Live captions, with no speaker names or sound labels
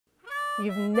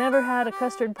You've never had a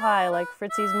custard pie like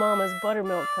Fritzy's mama's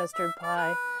buttermilk custard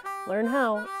pie. Learn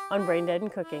how on Brain Dead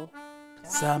and Cooking.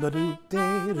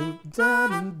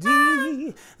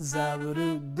 Zabadoo-dee-doo-da-doo-dee,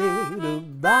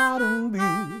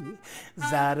 zabadoo-dee-doo-ba-doo-dee,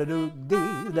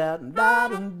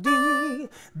 zadadoo-dee-da-da-doo-dee,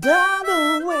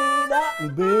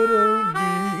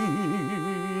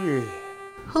 da-doo-way-da-doo-dee.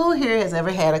 Who here has ever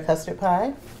had a custard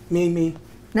pie? Me.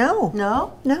 No.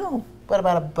 No? No. What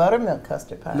about a buttermilk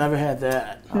custard pie? Never had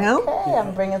that. No. Okay,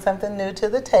 I'm bringing something new to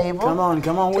the table. Come on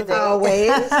with it. Always.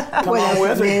 Come on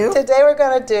with it. Today we're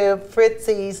going to do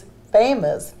Fritzy's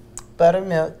famous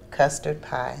buttermilk custard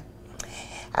pie.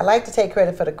 I like to take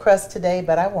credit for the crust today,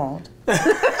 but I won't.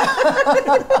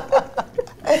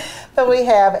 So we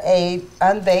have a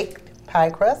unbaked pie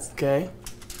crust. Okay.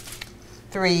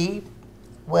 3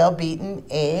 well-beaten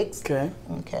eggs. Okay.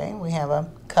 Okay, we have a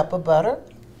cup of butter,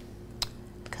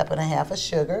 a cup and a half of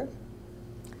sugar,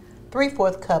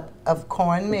 3/4 cup of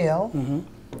cornmeal,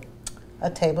 a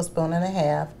tablespoon and a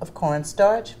half of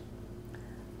cornstarch,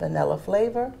 vanilla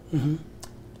flavor.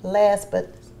 Last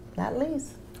but not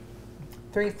least,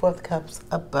 3/4 cups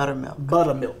of buttermilk.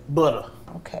 Butter.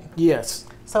 Okay. Yes.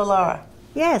 So Laura,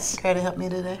 Yes. care to help me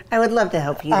today? I would love to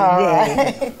help you All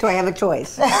today. right. Do I have a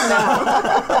choice?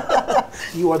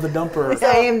 You are the dumper.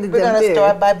 I am the We're going to dumper.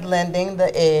 start by blending the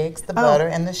eggs, the butter,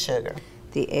 and the sugar.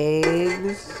 The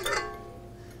eggs.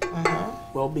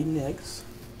 Well-beaten eggs.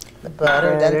 The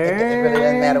butter, it really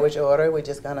doesn't matter which order. We're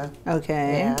just going to,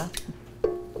 Okay. yeah.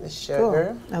 The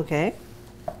sugar. Cool. Okay.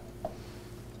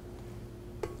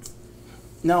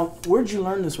 Now, where'd you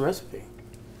learn this recipe?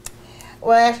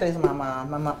 Well, actually, it's my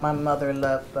mom. My mother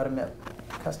loved buttermilk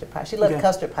custard pie. She loved Okay.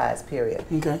 custard pies, period.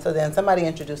 Okay. So then somebody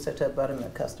introduced her to a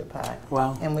buttermilk custard pie.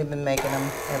 Wow. And we've been making them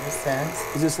ever since.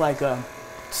 Is this like a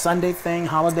Sunday thing,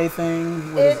 holiday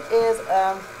thing? What It is- is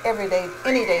any day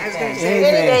thing. say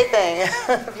Any day thing.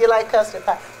 If you like custard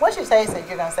pie. Once you taste it,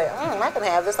 you're going to say, I can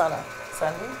have this on a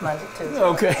Sunday, Monday, Tuesday,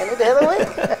 Okay. any day of the week.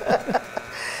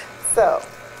 So,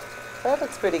 that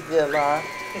looks pretty good, Laura.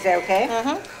 Is that okay?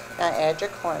 Now add your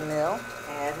cornmeal.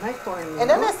 Add my cornmeal. And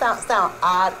doesn't that sound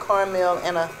odd, cornmeal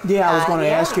in a Yeah, I was pie? going to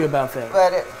ask you about that.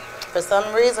 But for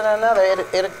some reason or another,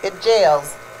 it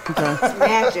gels. Okay. It's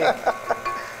magic.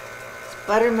 It's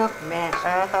buttermilk magic.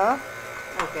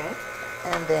 Okay.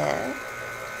 And then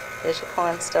here's your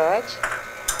cornstarch.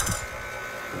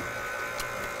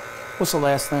 What's the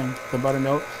last thing? The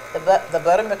buttermilk? The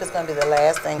buttermilk is going to be the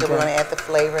last thing, because Okay. we're going to add the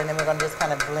flavor, and then we're going to just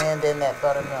kind of blend in that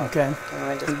buttermilk. Okay. And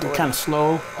we're just pour Kind of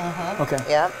slow? Okay.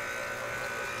 Yep.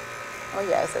 Oh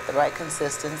yeah, it's at the right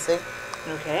consistency.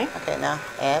 Okay. Okay, now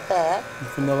add that.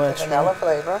 Vanilla The extract. vanilla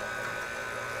flavor.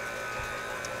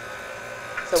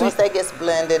 So See- once that gets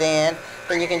blended in,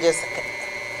 then you can just,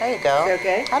 there you go. It's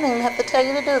okay? I didn't even have to tell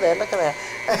you to do that. Look at that.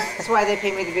 That's why they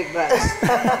pay me the big bucks.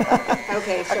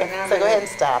 Okay, so now I'm So go gonna- ahead and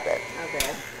stop it.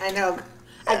 Okay. I know.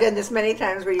 I've done this many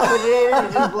times where you put it in and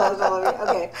it just blows all over.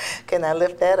 Okay. Okay, now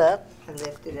lift that up. I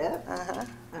lift it up.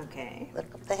 Okay.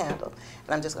 Lift up the handle.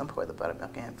 And I'm just going to pour the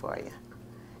buttermilk in for you.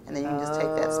 And then you can just take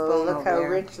that spoon Oh, look over how there.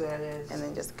 rich that is. And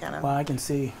then just kind of, Well, I can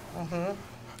see. can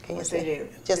you What see? they do?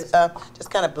 Just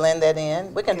kind of blend that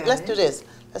in. We can, Got let's it. do this.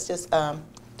 Let's just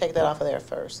take that off of there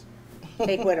first.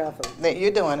 Take what off of?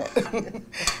 You're doing it.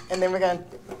 And then we're going to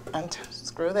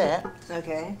unscrew that.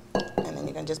 Okay. And then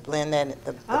you can just blend that,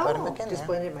 the buttermilk in just there.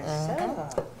 blend it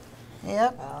myself.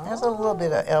 Yep. There's a little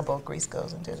bit of elbow grease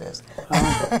goes into this.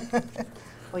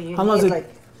 Well, you How long need does it-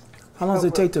 How long does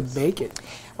it take to bake it?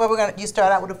 Well, you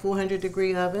start out with a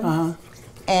 400-degree oven.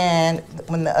 And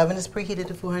when the oven is preheated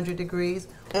to 400 degrees,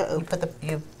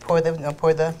 you pour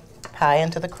the pie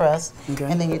into the crust, Okay.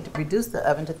 and then you reduce the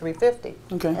oven to 350.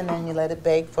 Okay. And then you let it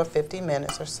bake for 50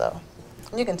 minutes or so.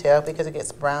 You can tell because it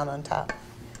gets brown on top.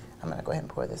 I'm going to go ahead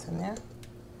and pour this in there.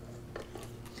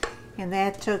 And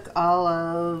that took all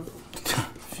of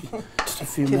Just a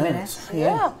few 2 minutes. minutes.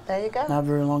 Yeah, there you go. Not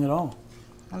very long at all.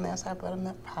 And that's our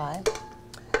buttermilk pie.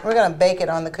 We're going to bake it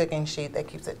on the cooking sheet. That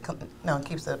keeps it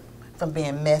from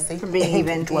being messy. From being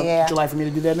even. Would Yeah. you like for me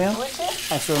to do that, ma'am? Would you?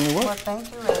 I certainly would. Well, thank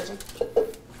you, Reggie.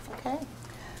 Okay.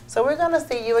 So we're going to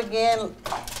see you again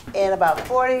in about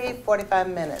 45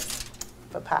 minutes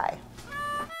for pie.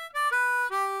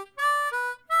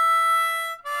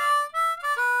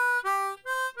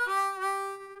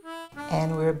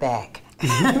 And we're back.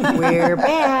 We're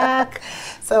back.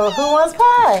 So who wants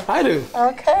pie? I do.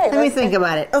 Okay. Let me think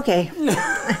about it. Okay. Doesn't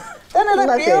it look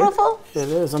Okay. beautiful? It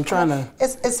is. I'm trying to.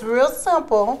 It's real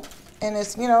simple, and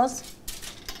it's it's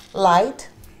light.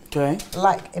 Okay.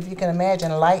 Light, if you can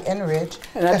imagine, light and rich.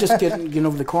 And I'm just getting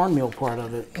over the cornmeal part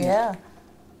of it. Yeah.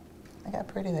 Look how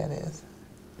pretty that is.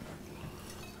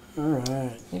 All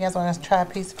right. You guys want to try a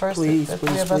piece first? Please, the please,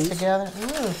 three of us please. together.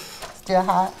 Still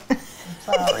hot.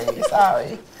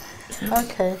 Sorry.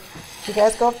 Okay. You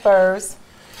guys go first.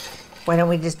 Why don't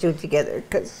we just do it together?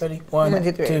 Because Ready? One, 1,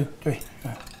 2, 3. 2, 3.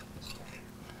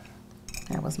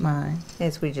 That was mine.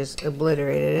 Yes, we just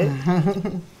obliterated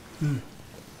it.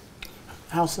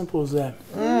 How simple is that?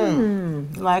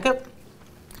 Like it?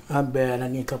 Not bad. I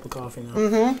need a cup of coffee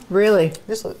now. Really?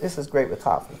 This is great with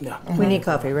coffee. Yeah. We need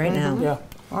coffee right now. Yeah.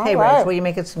 Hey, All right. Raj, will you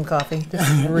make us some coffee? This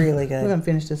is really We're good. gonna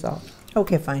finish this off.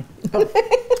 Okay, fine.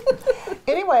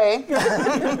 Anyway,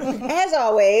 As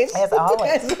always. as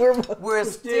always, As we're we're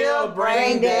still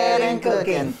brain dead and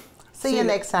cooking. See you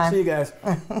next time. See you guys.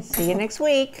 See you next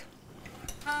week.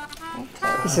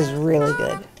 This is really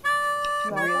good.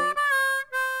 Really.